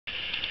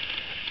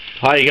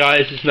Hi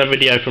guys, this is another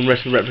video from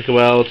Replica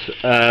World.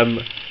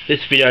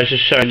 This video is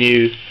just showing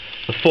you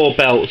the 4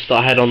 belts that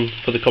I had on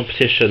for the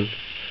competition.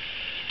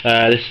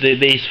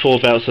 These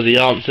 4 belts are the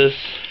answers.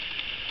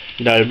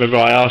 You know, remember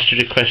I asked you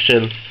the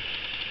question,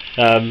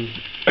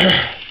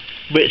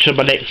 which are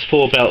my next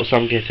 4 belts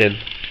I'm getting?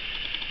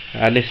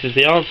 And this is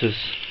the answers.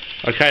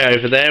 Okay,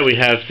 over there we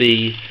have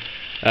the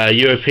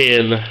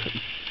European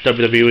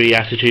WWE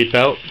Attitude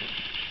Belt.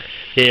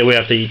 Here we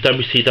have the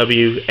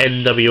WCW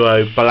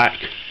NWO Black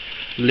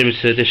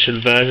Limited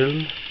Edition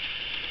version.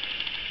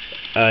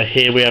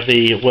 Here we have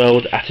the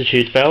World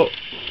Attitude Belt,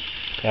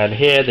 and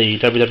here the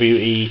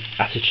WWE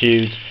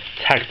Attitude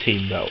Tag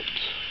Team Belt.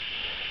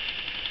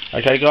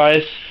 Okay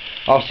guys,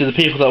 after the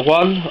people that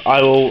won,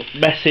 I will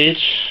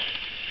message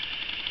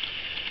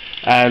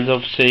and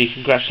obviously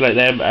congratulate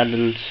them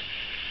and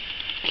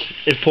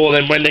inform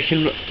them when they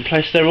can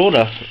place their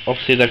order.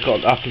 Obviously they've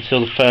got up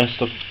until the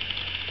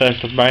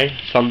 1st of May,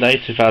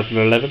 Sunday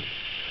 2011,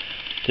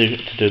 to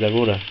do their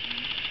order.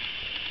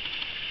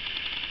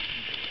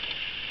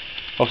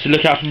 Obviously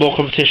look out for more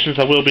competitions.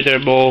 I will be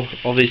doing more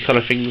of these kind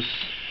of things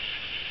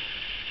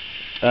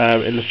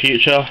in the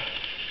future.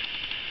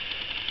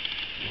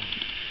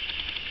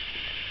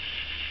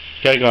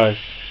 Okay guys.